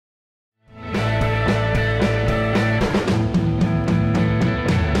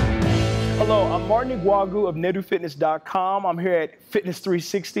Martin Egwuagu of NeduFitness.com. I'm here at Fitness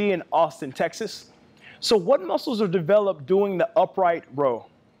 360 in Austin, Texas. So what muscles are developed doing the upright row?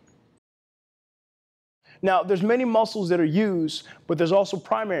 Now, there's many muscles that are used, but there's also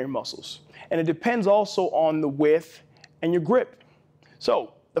primary muscles. And it depends also on the width and your grip.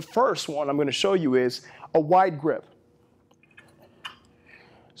 So the first one I'm going to show you is a wide grip.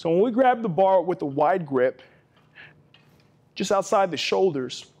 So when we grab the bar with a wide grip, just outside the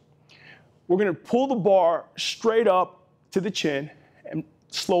shoulders, we're going to pull the bar straight up to the chin and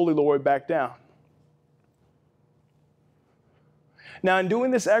slowly lower it back down. Now, in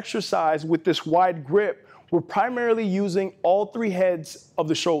doing this exercise with this wide grip, we're primarily using all three heads of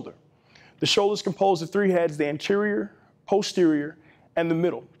the shoulder. The shoulder is composed of three heads: the anterior, posterior, and the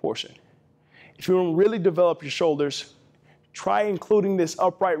middle portion. If you want to really develop your shoulders, try including this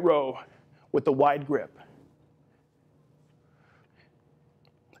upright row with the wide grip.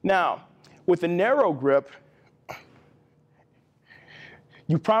 Now, with a narrow grip,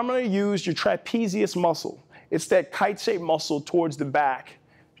 you primarily use your trapezius muscle. It's that kite-shaped muscle towards the back,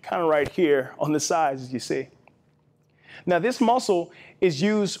 kind of right here on the sides, as you see. Now, this muscle is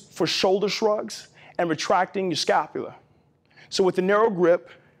used for shoulder shrugs and retracting your scapula. So with the narrow grip,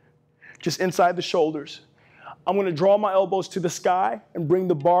 just inside the shoulders, I'm going to draw my elbows to the sky and bring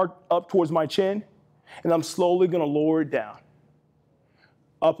the bar up towards my chin, and I'm slowly going to lower it down.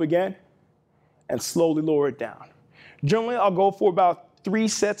 Up again, and slowly lower it down. Generally, I'll go for about 3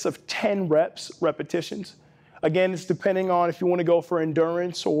 sets of 10 repetitions. Again, it's depending on if you want to go for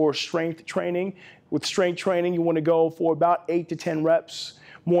endurance or strength training. With strength training, you want to go for about 8 to 10 reps.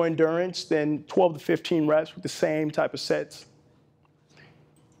 More endurance, then 12 to 15 reps with the same type of sets.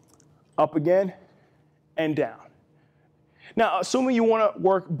 Up again and down. Now, assuming you want to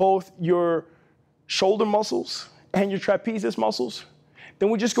work both your shoulder muscles and your trapezius muscles, then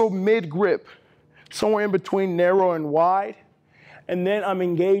we just go mid-grip, somewhere in between narrow and wide, and then I'm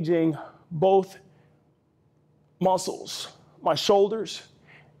engaging both muscles, my shoulders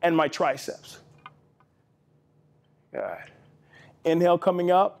and my triceps. Good. Inhale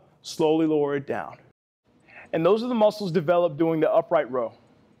coming up, slowly lower it down. And those are the muscles developed doing the upright row.